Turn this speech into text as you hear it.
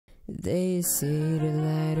They say to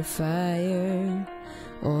light a fire,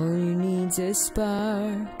 all you need's a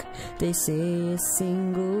spark. They say a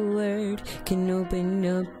single word can open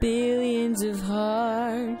up billions of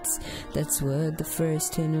hearts. That's what the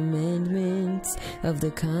first 10 amendments of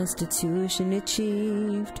the Constitution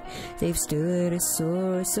achieved. They've stood a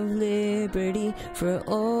source of liberty for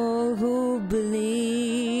all who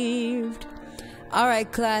believed.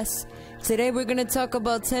 Alright class, today we're gonna talk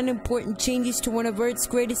about 10 important changes to one of Earth's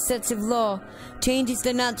greatest sets of law. Changes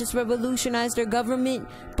that not just revolutionized our government,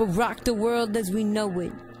 but rocked the world as we know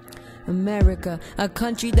it. America, a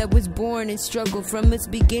country that was born and struggled from its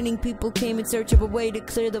beginning. People came in search of a way to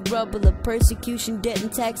clear the rubble of persecution, debt,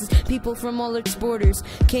 and taxes. People from all its borders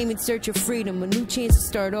came in search of freedom, a new chance to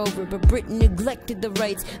start over. But Britain neglected the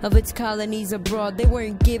rights of its colonies abroad. They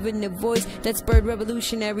weren't given a voice that spurred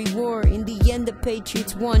revolutionary war. In the end, the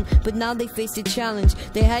Patriots won, but now they faced a challenge.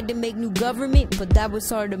 They had to make new government, but that was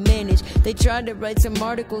hard to manage. They tried to write some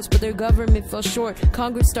articles, but their government fell short.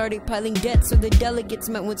 Congress started piling debt, so the delegates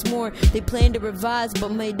met once more. They planned to revise,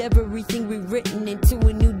 but made everything rewritten into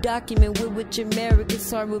a new document with which America's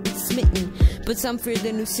heart would be smitten. But some feared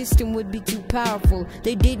the new system would be too powerful.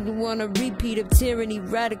 They didn't want a repeat of tyranny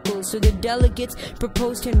radicals, so the delegates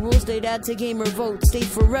proposed 10 rules they'd add to gamer votes. They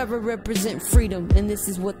forever represent freedom, and this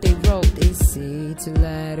is what they wrote. They say to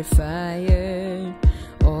light a fire,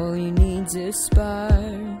 all you need's a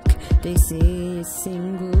spark. They say a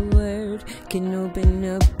single word can open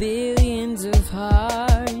up billions of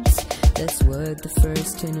hearts. That's what the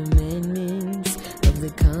first 10 amendments of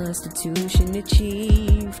the Constitution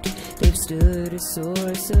achieved. They've stood a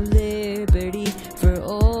source of liberty for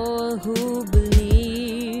all who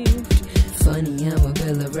believed. Funny how a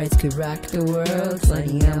Bill of Rights could rock the world.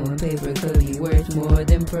 Funny how a paper could be worth more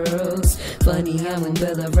than pearls. Funny how a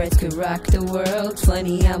Bill of Rights could rock the world.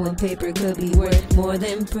 Funny how a paper could be worth more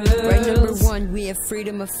than pearls. Right number 1, we have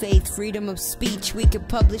freedom of faith, freedom of speech. We can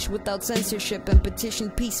publish without censorship and petition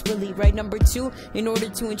peacefully. Right number 2, in order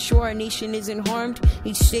to ensure our nation isn't harmed,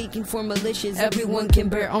 each state can form militias, everyone can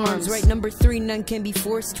bear arms. Right number 3, none can be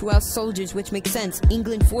forced to oust soldiers, which makes sense.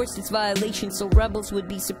 England forced its violation, so rebels would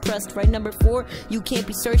be suppressed. Right number 4, you can't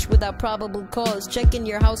be searched without probable cause. Checking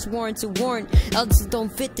your house warrant's a warrant, else it don't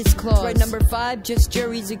fit this clause. Right number 5, just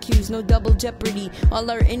juries accused, no double jeopardy. All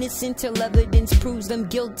are innocent till evidence proves them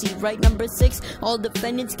guilty. Right number 6, all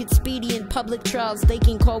defendants get speedy in public trials. They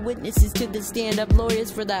can call witnesses to the stand, up lawyers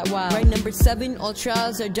for that while. Right number 7, all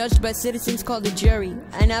trials are judged by citizens called a jury,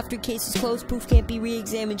 and after case is closed, proof can't be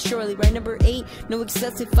re-examined surely. Right number 8, no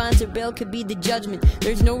excessive fines or bail could be the judgment.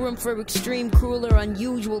 There's no room for extreme, cruel, or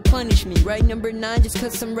unusual punishment. Right number 9, just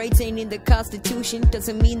cause some rights ain't in the Constitution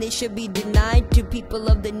doesn't mean they should be denied to people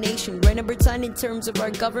of the nation. Right number 10, in terms of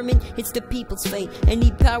our government, it's the people's fate.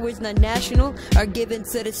 Any powers not national are given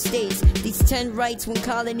to the states. These 10 rights won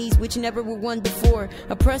colonies which never were won before.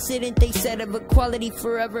 A precedent, they said, of equality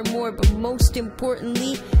forevermore. But most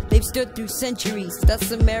importantly, they've stood through centuries.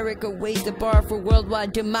 Thus America weighs the bar for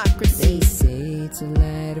worldwide democracy. They say to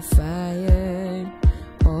light a fire,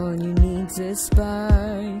 all you need's a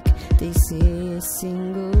spark. They say a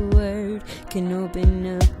single word can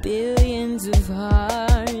open up billions of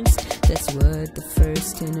hearts. That's what the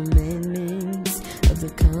first 10 amendments of the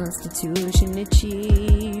Constitution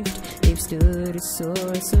achieved. They've stood a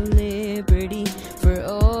source of liberty for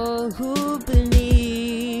all who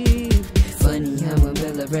believe. Funny how a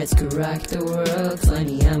Bill of Rights could rock the world.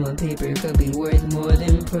 Funny how a paper could be worth more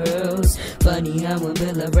than pearls. Funny how a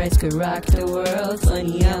Bill of Rights could rock the world.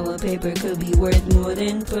 Funny how a paper could be worth more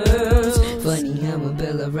than pearls. Funny how a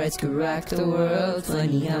Bill of Rights could rock the world.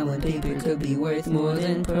 Funny how a paper could be worth more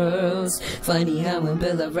than pearls. Funny how a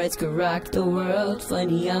Bill of Rights could rock the world.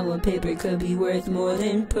 Funny how a paper could be worth more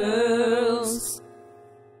than pearls.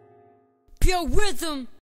 Pure rhythm.